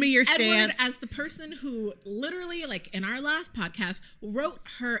give me your stance. Edward, as the person who literally, like, in our last podcast, wrote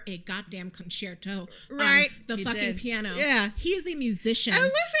her a goddamn concerto on the fucking piano. Yeah. He is a musician. And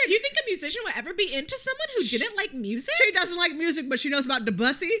listen. You think a musician would ever be into someone who didn't like music? She doesn't like music, but she knows about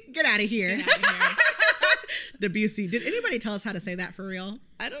Debussy? Get out of here. Debussy. Did anybody tell us how to say that for real?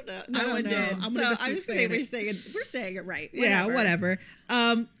 I don't know. I don't know. I'm just saying we're saying it right. Yeah, whatever.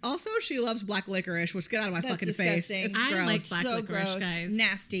 Also, she loves black licorice, which get out of my fucking face. It's I gross. like black so licorice, gross. guys.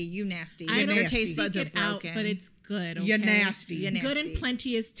 Nasty. You nasty. I don't Your taste buds are seek it out, broken. but it's good. Okay? You're nasty. You're nasty. Good and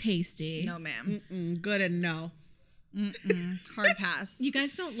plenty is tasty. No, ma'am. Good and no. Hard pass. You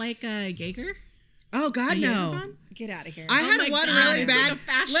guys don't like Jaeger? Oh God, no. Jaeger-bomb? Get out of here. I had one really It's bad. like a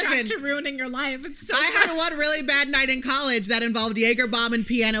fast track to ruining your life. It's so I bad. had one really bad night in college that involved Jaeger bomb and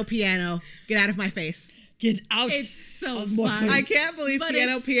piano. Get out of my face. Get out. It's so more fun. I can't believe But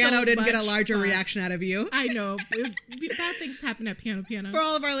piano it's didn't so get a much larger fun. reaction out of you. I know. Bad things happen at piano. For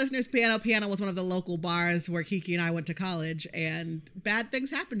all of our listeners, piano was one of the local bars where Keiki and I went to college, and bad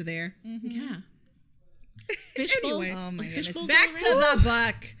things happened there. Yeah. Fish bowls. Anyway. Oh my Fish goodness. bowls Back all to around. the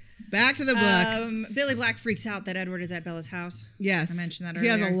book. Back to the book. Billy Black freaks out that Edward is at Bella's house. Yes, I mentioned that He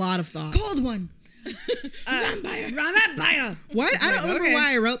has earlier. a lot of thoughts. Cold one. Vampire. Vampire. What? It's I don't like, remember okay.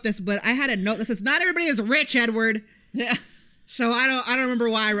 why I wrote this, but I had a note that says, "Not everybody is rich, Edward." Yeah. So I don't remember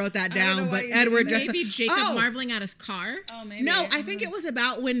why I wrote that I don't down. know why But you Edward did that. just Maybe Jacob Oh! marveling at his car. Oh, maybe. No, I think it was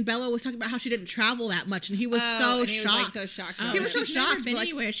about when Bella was talking about how she didn't travel that much, and he was so and he shocked. was, like, so shocked. Oh, He was so she's shocked, never been like-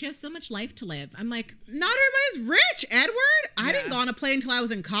 anywhere. She has so much life to live. I'm like, Not everybody's rich, Edward. I Yeah. didn't go on a plane until I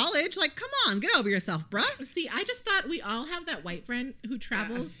was in college. Like, come on, get over yourself, bruh. see, I just thought we all have that white friend who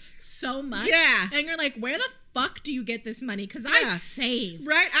travels so much. Yeah. And you're like, where the fuck do you get this money? Because Yeah. I save.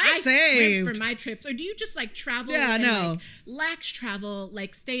 Right? I scrimp saved. for my trips. Or do you just like travel Yeah, and no. like lax travel,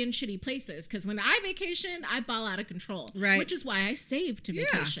 like stay in shitty places? Because when I vacation, I ball out of control. Right. Which is why I save to Yeah,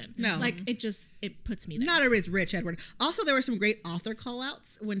 vacation. no. Like it puts me there. Not everybody's rich, Edward. Also, there were some great author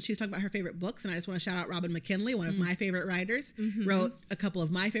call-outs when she was talking about her favorite books, and I just want to shout out Robin McKinley, one of my favorite writers. Wrote a couple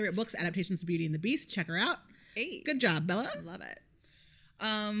of my favorite books, adaptations of Beauty and the Beast. Check her out. Hey. Good job, Bella. Love it.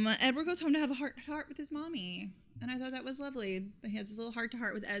 Edward goes home to have a heart-to-heart with his mommy. And I thought that was lovely. He has this little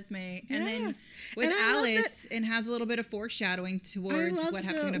heart-to-heart with Esme. And then Yes. with And I love Alice, and has a little bit of foreshadowing towards what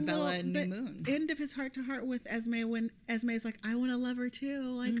happens to Bella and New Moon. End of his heart-to-heart with Esme when Esme's like, I want to love her too.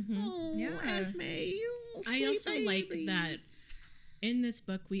 Like, oh, Yeah. Esme, you I sweet also like baby. that in this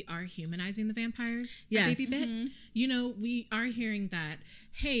book we are humanizing the vampires Yes. a baby bit. You know, we are hearing that,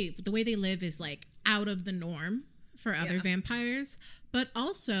 hey, the way they live is like out of the norm for other Yeah. vampires, but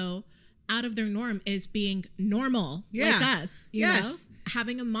also out of their norm is being normal Yeah. like us, you Yes. know,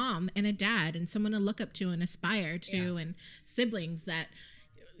 having a mom and a dad and someone to look up to and aspire to, and siblings that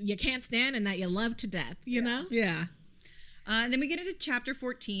you can't stand and that you love to death, you know? Yeah. And then we get into chapter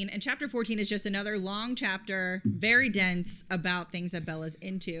 14, and chapter 14 is just another long chapter, very dense about things that Bella's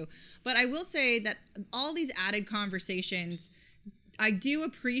into. But I will say that all these added conversations, I do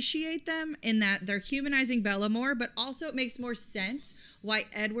appreciate them in that they're humanizing Bella more, but also it makes more sense why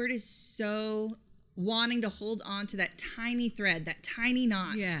Edward is so wanting to hold on to that tiny thread, that tiny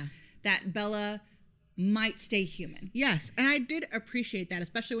knot, Yeah. that Bella might stay human. Yes, and I did appreciate that,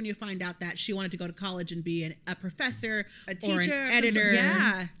 especially when you find out that she wanted to go to college and be a professor, A or teacher, an editor.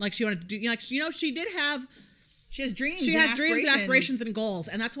 yeah. Like she wanted to do, she did have, She has dreams. she and has dreams and aspirations. aspirations and goals,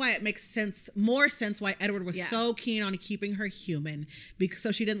 and that's why it makes more sense why Edward was Yeah. so keen on keeping her human, because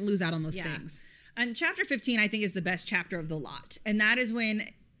so she didn't lose out on those Yeah. things. And chapter 15, I think, is the best chapter of the lot. And that is when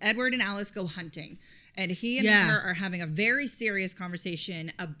Edward and Alice go hunting. And he and Yeah. her are having a very serious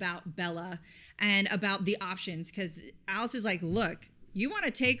conversation about Bella and about the options. Because Alice is like, look, you want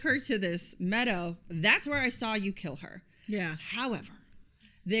to take her to this meadow. That's where I saw you kill her. Yeah. However,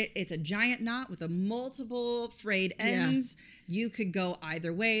 it's a giant knot with a multiple frayed ends. You could go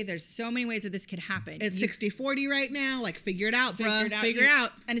either way. There's so many ways that this could happen. It's 60-40 right now. Like, figure it out, bruh. Figure You- it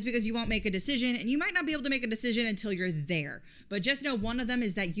out. And it's because you won't make a decision, and you might not be able to make a decision until you're there. But just know one of them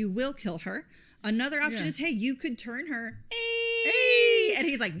is that you will kill her. Another option Yeah. is, hey, you could turn her. Hey. And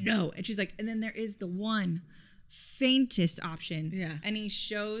he's like, no. And she's like, and then there is the one faintest option. Yeah. And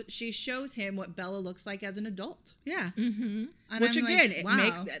she shows him what Bella looks like as an adult. Yeah. And Which I'm again, like, it wow.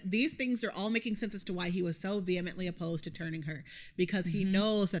 makes these things are all making sense as to why he was so vehemently opposed to turning her, because he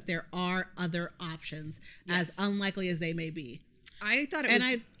knows that there are other options, as unlikely as they may be. I thought it And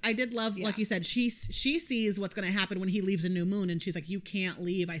was. I did love, like you said, she sees what's going to happen when he leaves a new moon, and she's like, you can't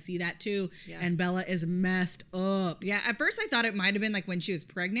leave. I see that too. Yeah. And Bella is messed up. Yeah, at first I thought it might have been like when she was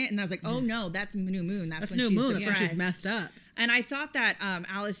pregnant, and I was like, oh no, that's new moon. That's when new she's moon. That's when she's depressed. messed up. And I thought that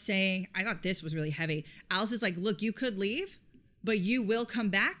Alice saying, I thought this was really heavy. Alice is like, look, you could leave, but you will come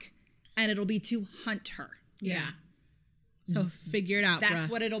back, and it'll be to hunt her. Yeah. So figure it out, That's bruh.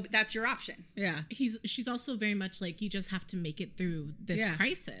 what it'll be. That's your option. Yeah. She's also very much like, you just have to make it through this Yeah.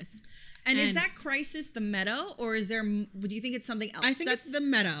 crisis. And is that crisis the meadow, or is there? Do you think it's something else? I think it's the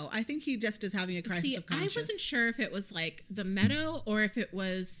meadow. I think he just is having a crisis of conscience. I wasn't sure if it was like the meadow or if it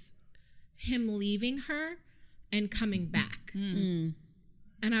was him leaving her and coming back.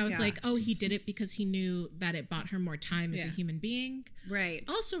 And I was like, oh, he did it because he knew that it bought her more time as a human being. Right.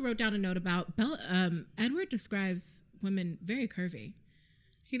 Also wrote down a note about Edward describes women very curvy.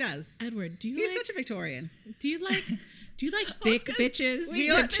 He does. Edward, He's such a Victorian. Do you like thick bitches?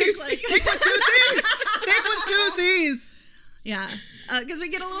 Thick with 2 C's. Thick with 2 C's. Yeah. Because we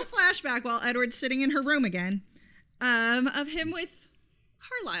get a little flashback while Edward's sitting in her room again of him with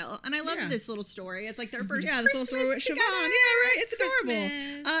Carlisle. And I love this little story. It's like their first Christmas this little story with Siobhan. together. Yeah, right. It's adorable.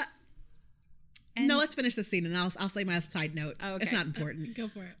 And no, let's finish the scene and I'll say my side note. Oh, okay. It's not important. Go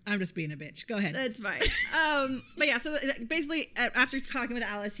for it. I'm just being a bitch. Go ahead. That's fine. But yeah, so basically after talking with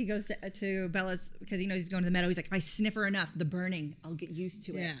Alice, he goes to Bella's because he knows he's going to the meadow. He's like, if I sniff her enough, the burning, I'll get used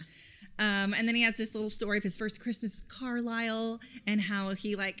to it. Yeah. And then he has this little story of his first Christmas with Carlisle and how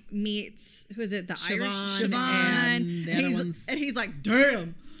he like meets, who is it? The Irish Siobhan. And the other ones. And he's like,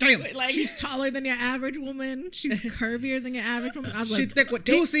 damn. Like, she's taller than your average woman. She's curvier than your average woman. I was like, she's thick with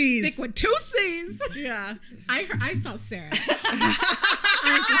 2 C's. Thick with 2 C's. Yeah. I saw Sarah. I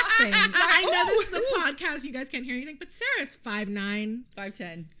know this is the podcast. You guys can't hear anything, but Sarah's 5'9".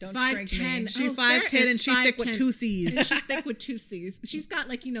 5'10". Don't 5'10". She's 5'10" and she's thick with 2 C's. And she's thick with 2 C's. She's got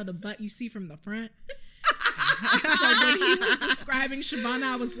like, the butt you see from the front. So when he was describing Siobhan,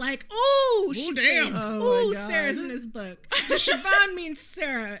 I was like, "Oh, damn! Oh, Sarah's in this book." Siobhan means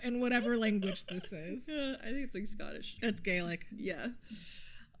Sarah in whatever language this is. I think it's like Scottish. It's Gaelic. Yeah.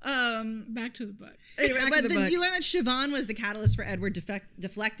 Back to the book. Anyway, but then you learn that Siobhan was the catalyst for Edward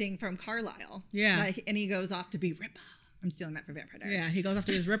deflecting from Carlisle. Yeah. And he goes off to be Ripper. I'm stealing that from Vampire Diaries. Yeah, he goes off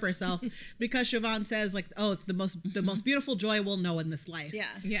to his Ripper self because Siobhan says like, "Oh, it's the most beautiful joy we'll know in this life." Yeah.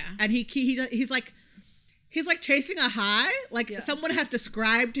 Yeah. And he's like chasing a high. Like someone has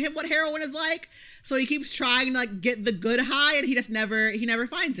described to him what heroin is like, so he keeps trying to like get the good high, and he never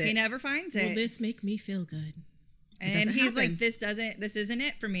finds it. He never finds it. Will this make me feel good? And he's like, this isn't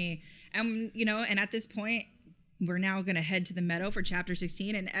it for me. And and at this point, we're now going to head to the meadow for chapter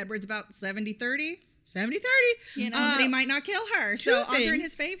 16, and Edward's about 70-30. 70-30. But he might not kill her. So odds are in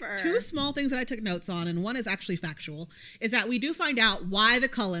his favor. 2 small things that I took notes on, and one is actually factual, is that we do find out why the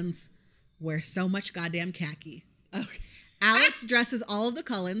Cullens wear so much goddamn khaki. Okay. Alice dresses all of the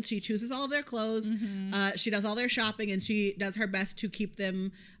Cullens. She chooses all of their clothes. She does all their shopping, and she does her best to keep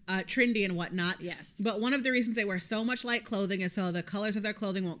them trendy and whatnot. Yes. But one of the reasons they wear so much light clothing is so the colors of their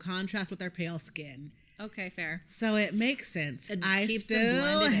clothing won't contrast with their pale skin. Okay, fair. So it makes sense. I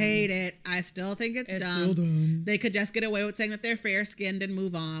still hate it. I still think it's dumb. Still dumb. They could just get away with saying that they're fair-skinned and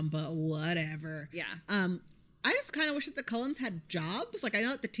move on, but whatever. Yeah. I just kind of wish that the Cullens had jobs. Like, I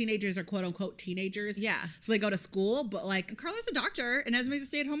know that the teenagers are quote-unquote teenagers. Yeah. So they go to school, but like... Carla's a doctor, and Esme's a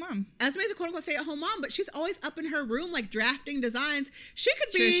stay-at-home mom. Esme's a quote-unquote stay-at-home mom, but she's always up in her room, like, drafting designs. She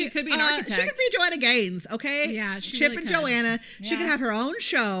could be an architect. She could be Joanna Gaines, okay? Yeah, she Chip really and could. Joanna. Yeah. She could have her own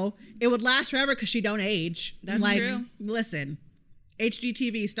show. It would last forever because she don't age. That's true. Listen.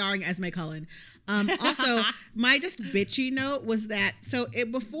 HGTV starring Esme Cullen. Also, my just bitchy note was that,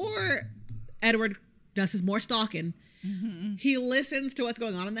 before Edward does his more stalking, he listens to what's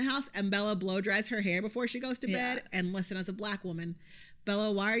going on in the house, and Bella blow dries her hair before she goes to bed. And listen, as a black woman,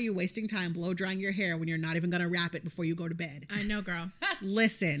 Bella, why are you wasting time blow drying your hair when you're not even going to wrap it before you go to bed? I know, girl.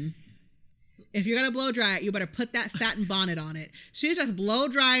 Listen, if you're going to blow dry it, you better put that satin bonnet on it. She's just blow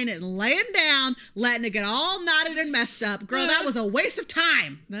drying it and laying down, letting it get all knotted and messed up. Girl, that was a waste of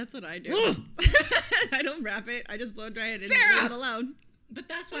time. That's what I do. I don't wrap it. I just blow dry it and Sarah! leave it alone. But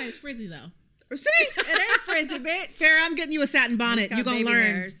that's why it's frizzy, though. See? It ain't frizzy, bitch. Sarah, I'm getting you a satin bonnet. You gonna learn.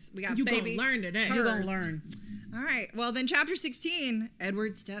 Hairs. We got You baby gonna learn today. You gonna learn. All right. Well, then chapter 16,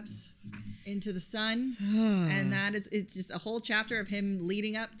 Edward steps into the sun. And it's just a whole chapter of him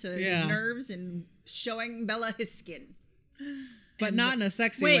leading up to his nerves and showing Bella his skin. But not in a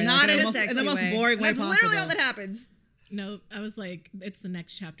sexy way. Not in a in sexy the most way. boring way That's possible. literally all that happens. No, I was like, it's the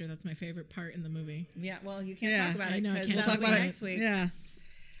next chapter. That's my favorite part in the movie. Yeah, well, you can't talk about I it know, I because can't that'll talk be about it. next week. Yeah.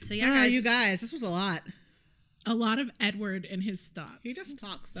 So yeah, guys. You guys, this was a lot. A lot of Edward and his thoughts. He just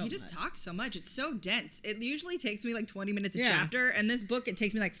talks so He much. just talks so much. It's so dense. It usually takes me like 20 minutes a Yeah. chapter. And this book, it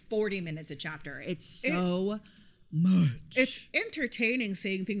takes me like 40 minutes a chapter. It's so much. It's entertaining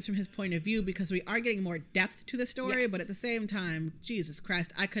seeing things from his point of view because we are getting more depth to the story, Yes. but at the same time, Jesus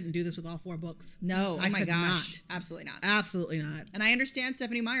Christ, I couldn't do this with all 4 books. No, I oh my could gosh. not. Absolutely not. Absolutely not. And I understand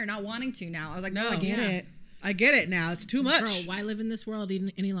Stephanie Meyer not wanting to now. I was like, no, I No. get Yeah. it. I get it now. It's too much. Girl, why live in this world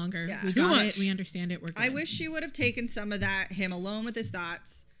any longer? Yeah. We Too got much. it. We understand it. We're good. I wish she would have taken some of that, him alone with his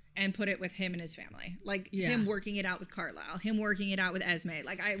thoughts, and put it with him and his family. Like him working it out with Carlisle, him working it out with Esme.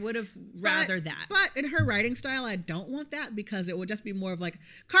 Like I would have rather that. But in her writing style, I don't want that because it would just be more of like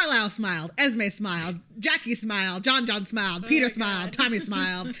Carlisle smiled, Esme smiled, Jackie smiled, John smiled, Peter smiled, Tommy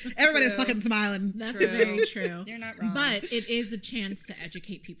smiled. Everybody's fucking smiling. That's very true. You're not wrong. But it is a chance to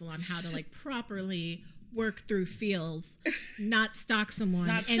educate people on how to like properly work through feels, not stalk someone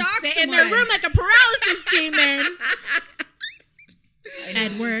and sit in their room like a paralysis demon.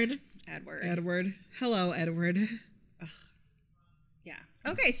 Edward. Hello, Edward. Ugh. Yeah.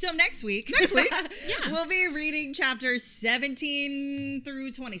 Okay, so next week we'll be reading chapters 17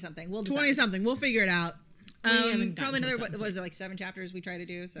 through 20 something. We'll decide. 20 something. We'll figure it out. Probably another, what was it, like 7 chapters we try to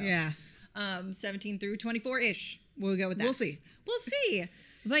do? So yeah. 17 through 24-ish. We'll go with that. We'll see.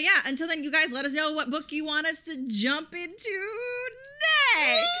 But yeah, until then, you guys let us know what book you want us to jump into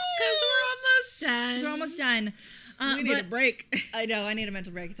next. Because we're almost done. We need a break. I know, I need a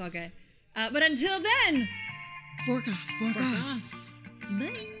mental break. It's all good. But until then, fork off.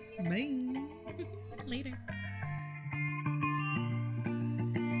 Bye. Later.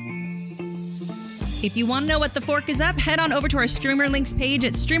 If you want to know what the fork is up, head on over to our Streamer Links page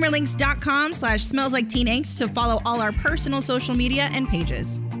at streamerlinks.com/smellsliketeenangst to follow all our personal social media and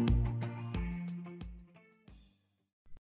pages.